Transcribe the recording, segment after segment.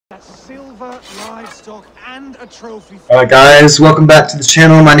silver, livestock, and a trophy. Alright guys, welcome back to the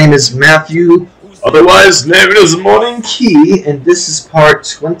channel. My name is Matthew, otherwise known as Morning Key, and this is part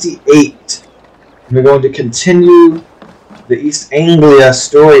 28. We're going to continue the East Anglia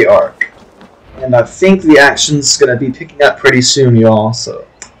story arc. And I think the action's going to be picking up pretty soon, y'all, so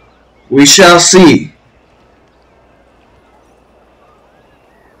we shall see.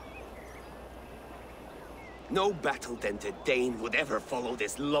 No battle-dented Dane would ever follow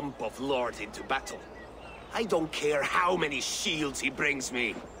this lump of lord into battle. I don't care how many shields he brings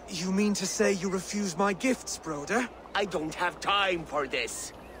me. You mean to say you refuse my gifts, broder? I don't have time for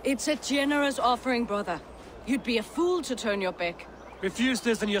this. It's a generous offering, brother. You'd be a fool to turn your back. Refuse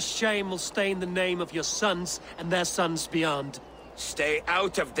this and your shame will stain the name of your sons and their sons beyond. Stay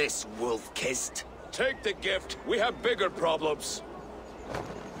out of this, wolf-kissed. Take the gift. We have bigger problems.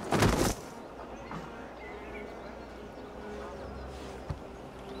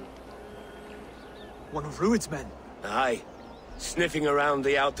 One of Rued's men. Aye. Sniffing around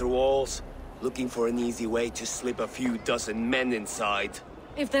the outer walls, looking for an easy way to slip a few dozen men inside.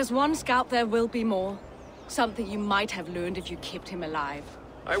 If there's one scout, there will be more. Something you might have learned if you kept him alive.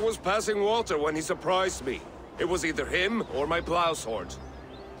 I was passing water when he surprised me. It was either him or my plow sword.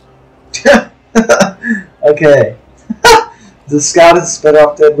 Okay. The scout is sped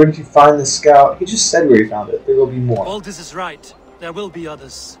off dead. Where did you find the scout? He just said where he found it. There will be more. Aldous is right. There will be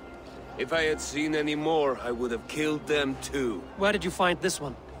others. If I had seen any more, I would have killed them too. Where did you find this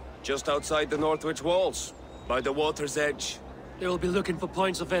one? Just outside the Northwich walls, by the water's edge. They will be looking for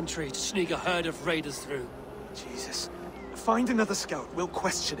points of entry to sneak a herd of raiders through. Jesus. Find another scout. We'll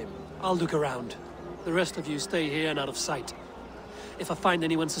question him. I'll look around. The rest of you stay here and out of sight. If I find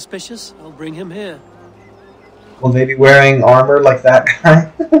anyone suspicious, I'll bring him here. Will they be wearing armor like that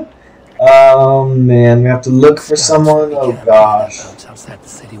guy? Oh man, we have to look for someone. Oh gosh. Outside the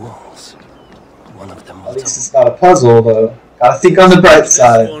city walls. One of them. At least it's not a puzzle though. Gotta think on the bright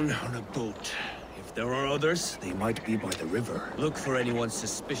side. One on a boat. If there are others, they might be by the river. Look for anyone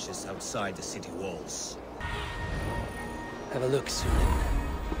suspicious outside the city walls. Have a look soon.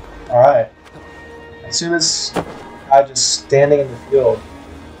 Alright. As soon as I'm just standing in the field.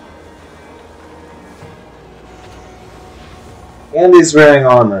 And he's wearing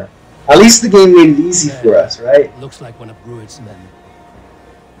armor. At least the game made it easy for us, right? Looks like one of Rued's men.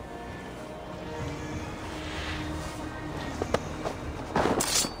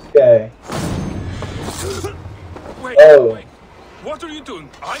 Okay. Wait. What are you doing?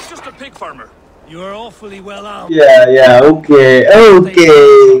 I'm just a pig farmer. You are awfully well armed. Yeah, okay.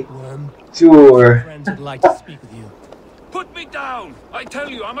 Sure. Friends would like to speak with you. Put me down! I tell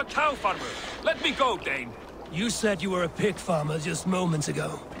you, I'm a cow farmer. Let me go, Dane. You said you were a pig farmer just moments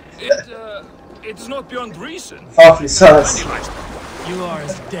ago. It's not beyond reason. Awfully sus. You are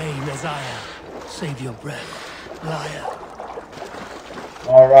as Dane as I am. Save your breath, liar.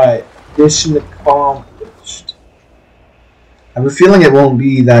 Alright. Mission accomplished. I have a feeling it won't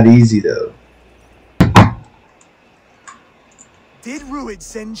be that easy though. Did Rued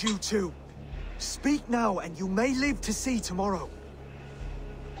send you too? Speak now, and you may live to see tomorrow.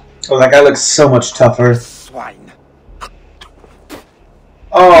 Oh, that guy looks so much tougher. Swine.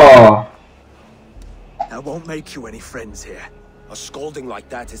 Oh. That won't make you any friends here. A scolding like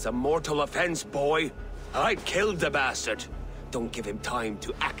that is a mortal offense, boy. I killed the bastard. Don't give him time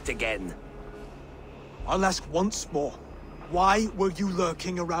to act again. I'll ask once more. Why were you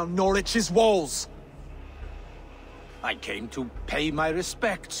lurking around Norwich's walls? I came to pay my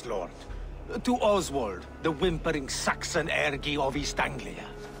respects, Lord. To Oswald, the whimpering Saxon ergi of East Anglia.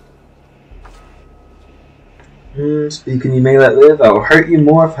 Speaking you may let live, I will hurt you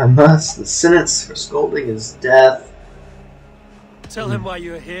more if I must. The sentence for scolding is death. Tell him why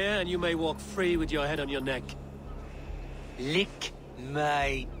you're here, and you may walk free with your head on your neck. Lick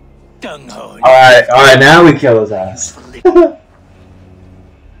my dunghole. Alright, now we kill his ass.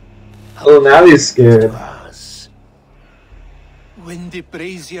 Oh, now he's scared. When the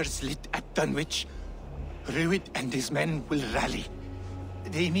braziers lit at Dunwich, Rued and his men will rally.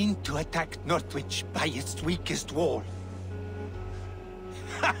 They mean to attack Northwich by its weakest wall.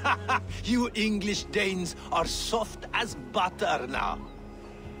 You English Danes are soft as butter now.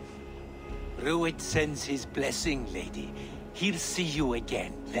 Rued sends his blessing, lady. He'll see you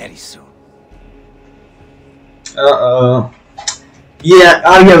again very soon. Uh-oh. Yeah,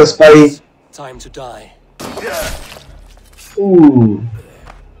 adios, buddy. Time to die. Ooh.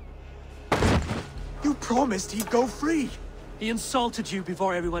 You promised he'd go free. He insulted you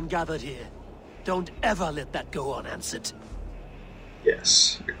before everyone gathered here. Don't ever let that go unanswered.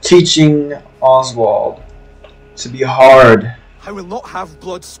 Yes. You're teaching Oswald to be hard I will not have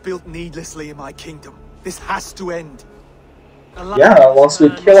blood spilt needlessly in my kingdom. This has to end. Yeah, once we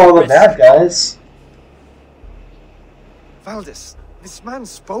kill all the bad guys. Valdis, this man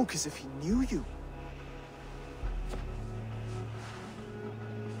spoke as if he knew you.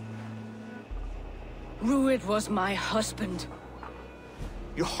 Rued was my husband.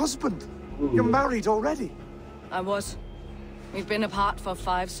 Your husband? You're married already? I was. We've been apart for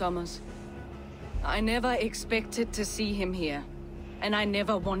 5 summers. I never expected to see him here, and I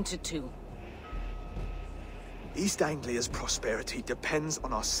never wanted to. East Anglia's prosperity depends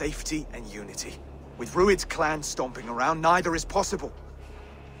on our safety and unity. With Rued's clan stomping around, neither is possible.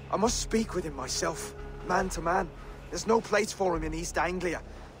 I must speak with him myself, man to man. There's no place for him in East Anglia.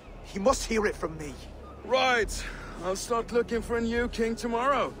 He must hear it from me. Right. I'll start looking for a new king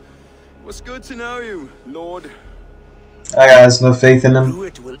tomorrow. It was good to know you, Lord. I got no faith in him.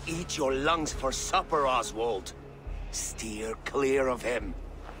 Rued will eat your lungs for supper, Oswald. Steer clear of him.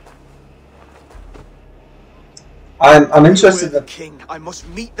 I'm interested in king. I must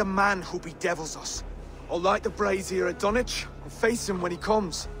meet the man who bedevils us. I'll light the brazier at Dunwich and face him when he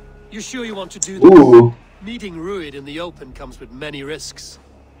comes. You sure you want to do this? Ooh. Meeting Rued in the open comes with many risks.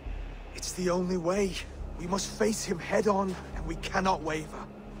 It's the only way. We must face him head on, and we cannot waver.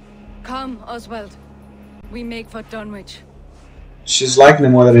 Come, Oswald. We make for Dunwich. She's liking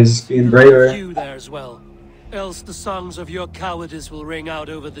him more that he's being braver. You there as well. Else the songs of your cowardice will ring out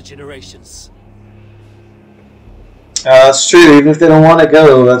over the generations. That's true, even if they don't want to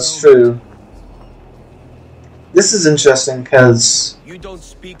go, that's true. This is interesting, because... You don't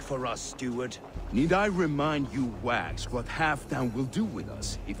speak for us, steward. Need I remind you, Wags, what Halfdown will do with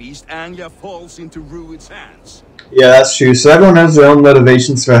us if East Anglia falls into Rued's hands? Yeah, that's true. So everyone has their own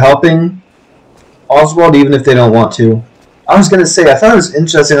motivations for helping Oswald, even if they don't want to. I was going to say, I thought it was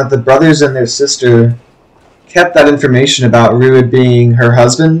interesting that the brothers and their sister kept that information about Rued being her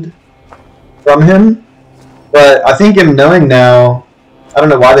husband from him. But I think him knowing now, I don't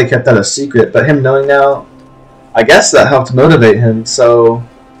know why they kept that a secret, but him knowing now, I guess that helped motivate him. So,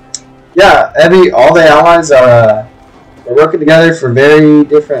 yeah, all the allies are they're working together for very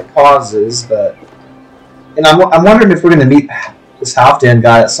different causes. But, and I'm wondering if we're going to meet this Halfdan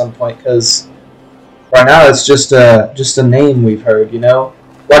guy at some point, because right now it's just a name we've heard, you know,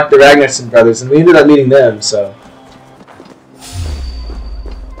 like the Ragnarsson brothers, and we ended up meeting them. So.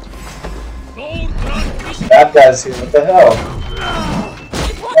 Bad guys here, what the hell?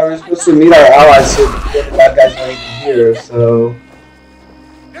 Yeah, we're supposed to meet our allies here, but the bad guys aren't even here, so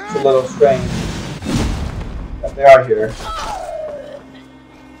it's a little strange. But they are here.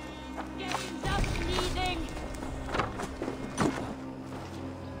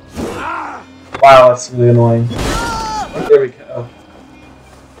 Wow, that's really annoying. There we go.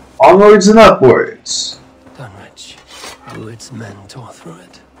 Onwards and upwards. Dunwich. Rued's men tore through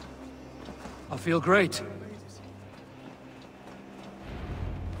it. I feel great.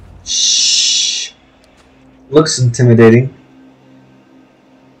 Shh. Looks intimidating.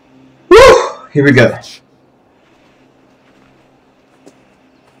 Woo! Here we go.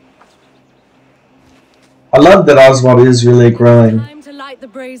 I love that Oswald is really growing. Time to light the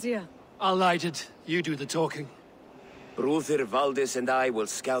brazier. I'll light it. You do the talking. Brother Valdis and I will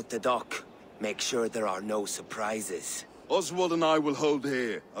scout the dock. Make sure there are no surprises. Oswald and I will hold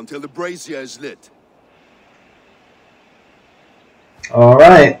here until the brazier is lit.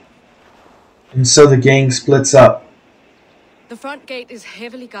 Alright. And so the gang splits up. The front gate is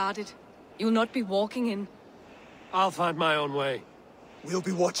heavily guarded. You'll not be walking in. I'll find my own way. We'll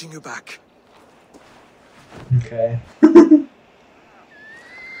be watching you back. Okay.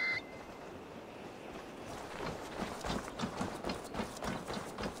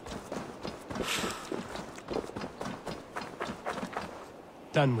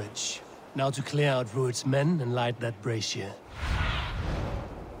 Dunwich. Now to clear out Rued's men and light that brazier.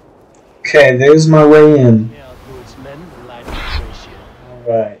 Okay, there's my way in. Clear out Rued's men and light that brazier.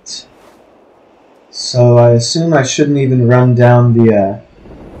 Alright. So I assume I shouldn't even run down the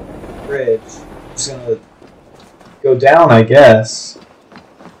bridge. I'm just gonna go down, I guess.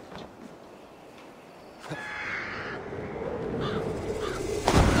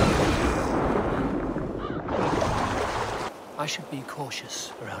 I should be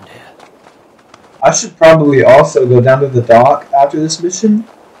cautious around here. I should probably also go down to the dock after this mission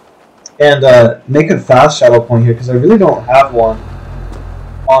and make a fast travel point here, because I really don't have one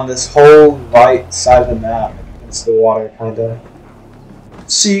on this whole right side of the map against the water, kinda.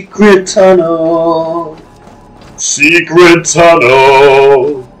 Secret tunnel! Secret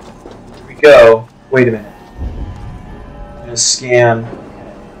tunnel! Here we go. Wait a minute. I'm gonna scan.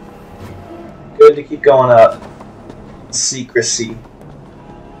 Good to keep going up. secrecy.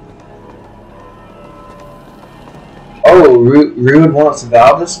 Oh, Rued wants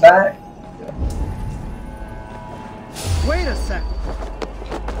Valdis back? Wait a sec.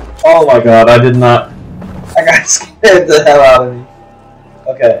 Oh my god, I did not. I got scared the hell out of me.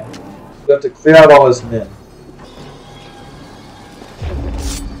 Okay. We have to clear out all his men.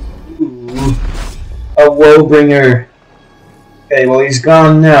 Ooh. A Woebringer. Okay, well he's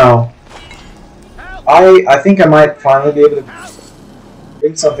gone now. I think I might finally be able to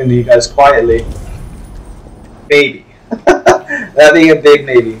bring something to you guys quietly. Maybe. That'd be a big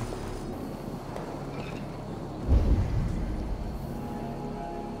maybe.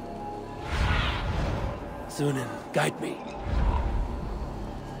 Zunin, guide me.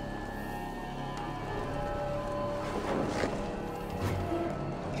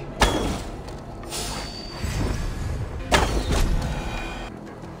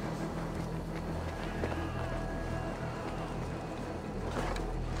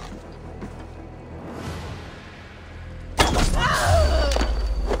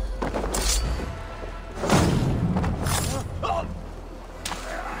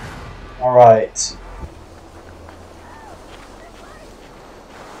 Alright.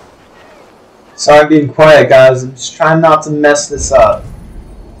 Sorry I'm being quiet, guys. I'm just trying not to mess this up.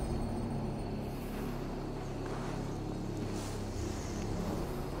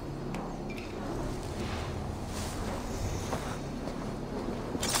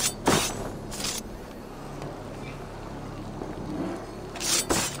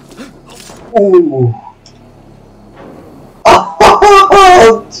 Ooh.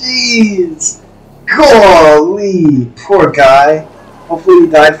 Oh, jeez. Golly. Poor guy. Hopefully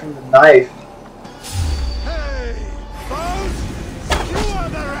he died from the knife. Hey, boss! You are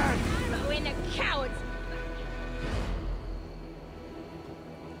the rat! Ruin a coward.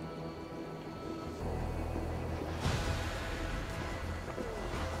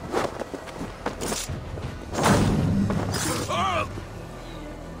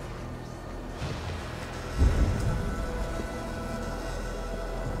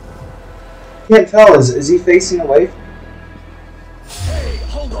 Can't tell. Is he facing away from me? Hey,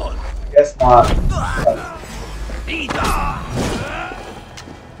 hold on. Guess not.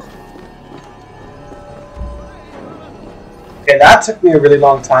 Okay, that took me a really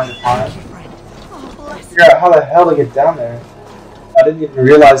long time to find. Figure out how the hell to get down there. I didn't even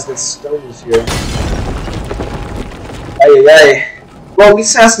realize this stone was here. Ay, ay, ay. Well, we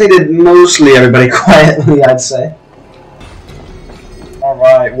assassinated mostly everybody quietly, I'd say.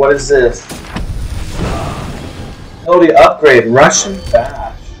 Alright, what is this? Ability upgrade, Russian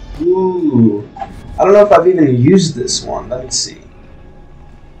Bash. Ooh. I don't know if I've even used this one. Let me see.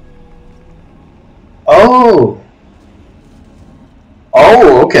 Oh!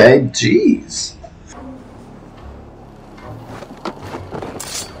 Oh, okay. Jeez.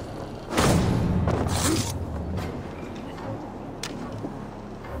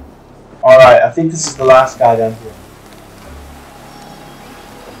 Alright, I think this is the last guy down here.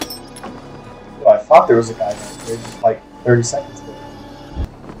 Oh, I thought there was a guy down here just like 30 seconds ago.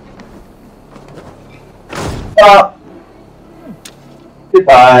 Stop!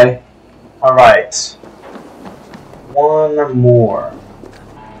 Goodbye. Alright. One more.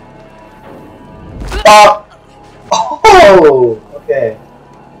 Stop! Oh! Okay.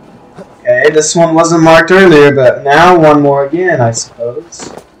 Okay, this one wasn't marked earlier, but now one more again, I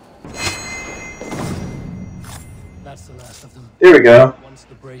suppose. That's the last of them. There we go. Once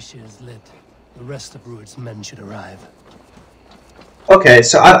the brazier is lit, the rest of Rued's men should arrive. Okay,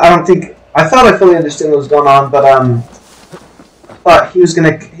 so I don't think... I thought I fully understood what was going on, but I thought he was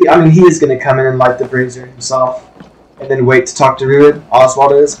gonna... he is gonna come in and light the brazier himself, and then wait to talk to Rued.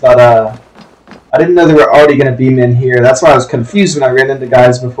 Oswald is, but I didn't know there were already gonna be men here. That's why I was confused when I ran into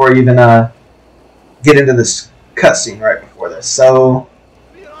guys before I even get into this cutscene right before this. So,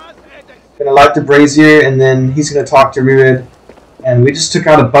 gonna light the brazier, and then he's gonna talk to Rued, and we just took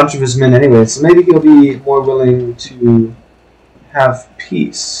out a bunch of his men anyway, so maybe he'll be more willing to have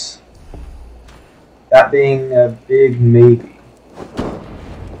peace. That being a big maybe.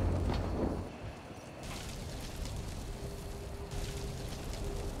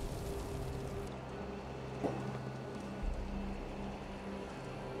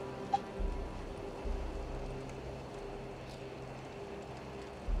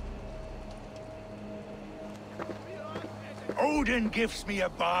 Odin gives me a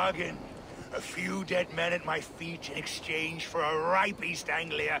bargain. A few dead men at my feet in exchange for a ripe East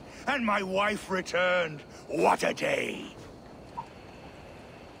Anglia, and my wife returned. What a day!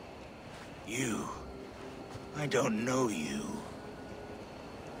 You. I don't know you.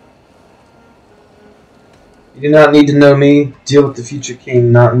 You do not need to know me. Deal with the future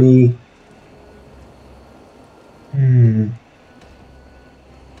king, not me.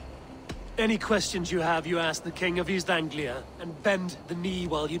 Any questions you have, you ask the King of East Anglia, and bend the knee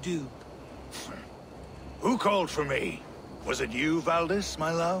while you do. Who called for me? Was it you, Valdis,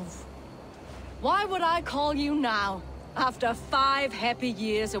 my love? Why would I call you now? After 5 happy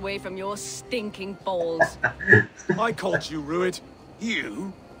years away from your stinking balls. I called you, Rued.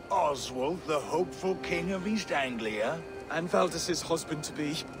 You? Oswald, the hopeful king of East Anglia? And Valdis's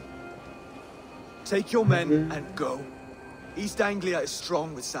husband-to-be. Take your men and go. East Anglia is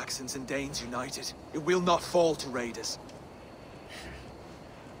strong with Saxons and Danes united. It will not fall to raiders.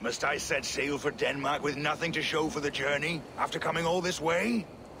 Must I set sail for Denmark with nothing to show for the journey, after coming all this way?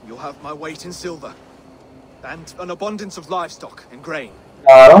 You'll have my weight in silver. And an abundance of livestock and grain.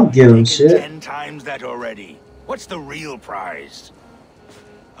 I don't give him shit. 10 times that already. What's the real prize?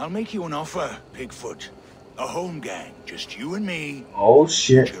 I'll make you an offer, Pigfoot. A home gang, just you and me. Oh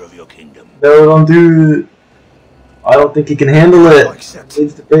shit. Future of your kingdom. No, don't do it. I don't think he can handle it. I accept.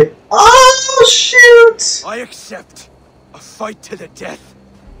 Oh shoot! I accept. A fight to the death.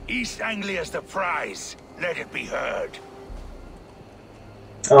 East Anglia's the prize. Let it be heard.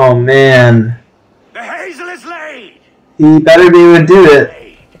 Oh man. The hazel is laid! He better be able to do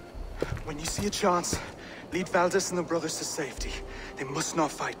it. When you see a chance, lead Valdis and the brothers to safety. They must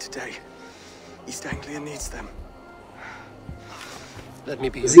not fight today. East Anglia needs them. Let me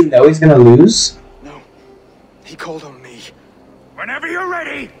be. Does he know he's gonna lose? No. He called on me. Whenever you're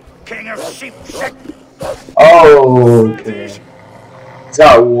ready, King of Sheep. Oh, okay. He's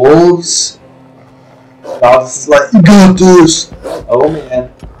got wolves. Valdis is like, you got this! Oh man.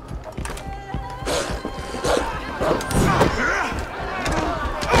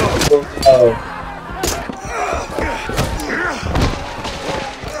 Oh.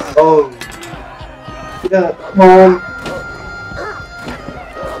 Oh. Yeah, come on.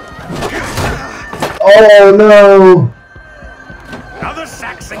 Oh no. Another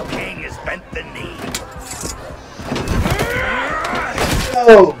Saxon king has bent the knee.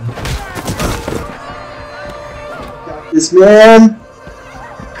 No. Got this, man.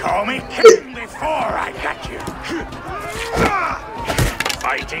 Call me king before I got you.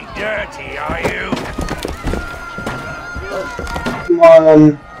 Fighting dirty, are you? Come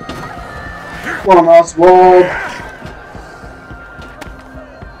on. Come on, Oswald.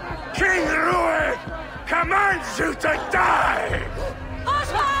 King Rued commands you to die!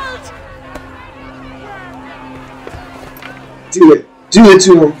 Oswald! Do it. Do it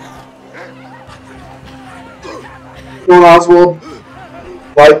to him. Come on, Oswald.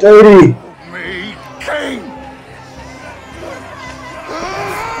 Fight dirty. Me, king!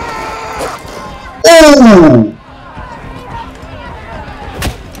 Oh!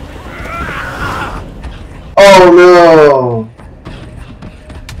 Oh no!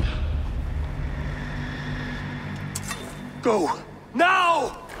 Go!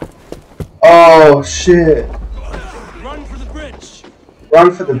 Now! Oh shit! Run for the bridge!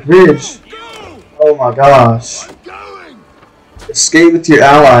 Run for the bridge! Oh my gosh! Escape with your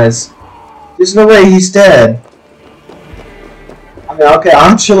allies. There's no way he's dead. I mean, okay,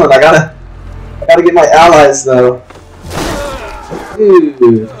 I'm chilling. I gotta get my allies though.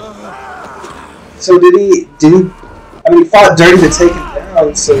 Dude. So did he? I mean, he fought dirty to take him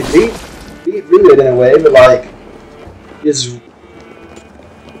down, so he beat Rued in a way, but like,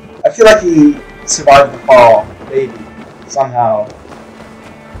 I feel like he survived the fall, maybe somehow.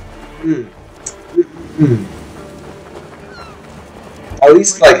 At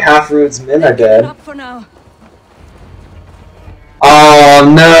least like half Rued's men are dead. Up for now.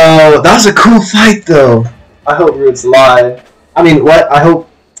 Oh no, that was a cool fight though. I hope Rued's alive. I mean, what? I hope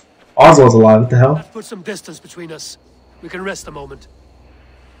Oswald's alive. What the hell? Let's put some distance between us. We can rest a moment.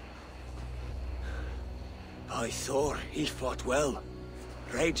 By Thor, he fought well.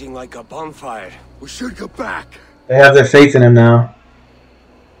 Raging like a bonfire. We should go back. They have their faith in him now.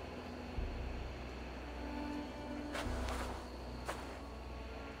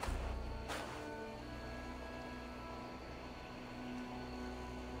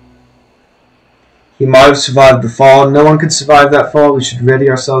 He might have survived the fall. No one could survive that fall. We should ready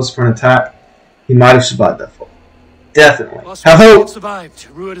ourselves for an attack. He might have survived that fall. Definitely. Have hope. Survived.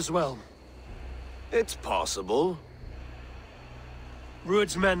 Rued as well. It's possible.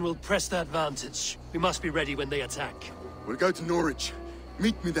 Rued's men will press the advantage. We must be ready when they attack. We'll go to Norwich.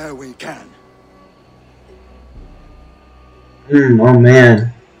 Meet me there when you can. Oh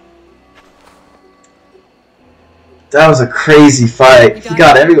man. That was a crazy fight. He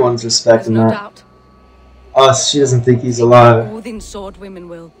got everyone's respect in No that. doubt. Us, she doesn't think he's alive. More than sword women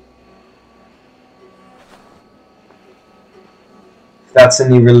will. that's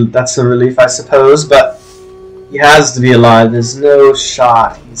a relief, I suppose, but he has to be alive. There's no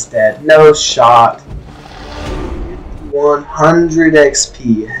shot he's dead. No shot. 100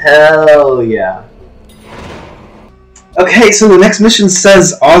 XP. Hell yeah. Okay, so the next mission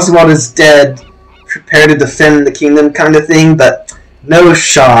says Oswald is dead. Prepare to defend the kingdom kind of thing, but no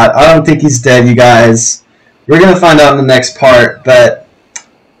shot. I don't think he's dead, you guys. We're going to find out in the next part, but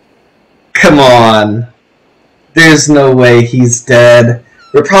come on. There's no way he's dead.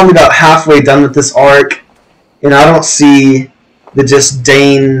 We're probably about halfway done with this arc, and I don't see the just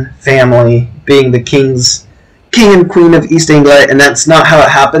Dane family being the king and queen of East Anglia, and that's not how it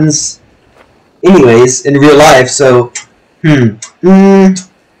happens anyways in real life, so nah,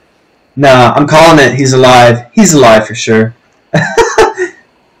 I'm calling it. He's alive. He's alive for sure.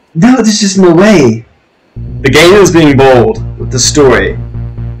 No, there's just no way. The game is being bold with the story.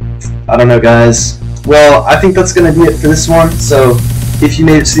 I don't know, guys. Well, I think that's going to be it for this one, so if you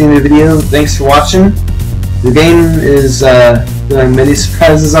made it to the end of the video, thanks for watching. The game is throwing many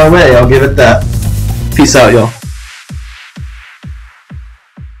surprises our way, I'll give it that. Peace out, y'all.